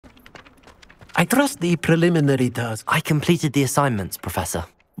I trust the preliminary task. I completed the assignments, Professor.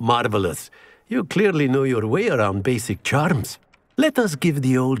 Marvelous. You clearly know your way around basic charms. Let us give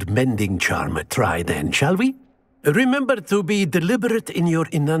the old mending charm a try then, shall we? Remember to be deliberate in your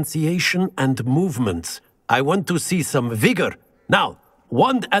enunciation and movements. I want to see some vigor. Now,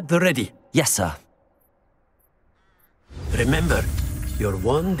 wand at the ready. Yes, sir. Remember, your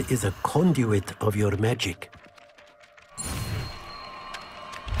wand is a conduit of your magic.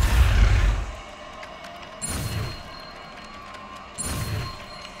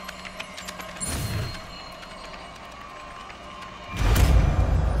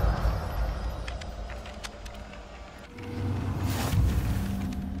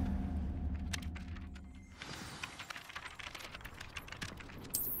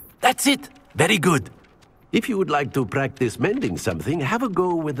 That's it! Very good. If you would like to practice mending something, have a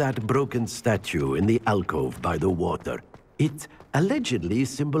go with that broken statue in the alcove by the water. It allegedly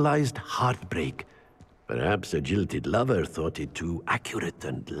symbolized heartbreak. Perhaps a jilted lover thought it too accurate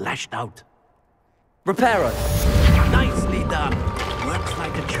and lashed out. Reparo! Nicely done. Works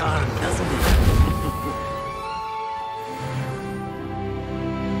like a charm, doesn't it?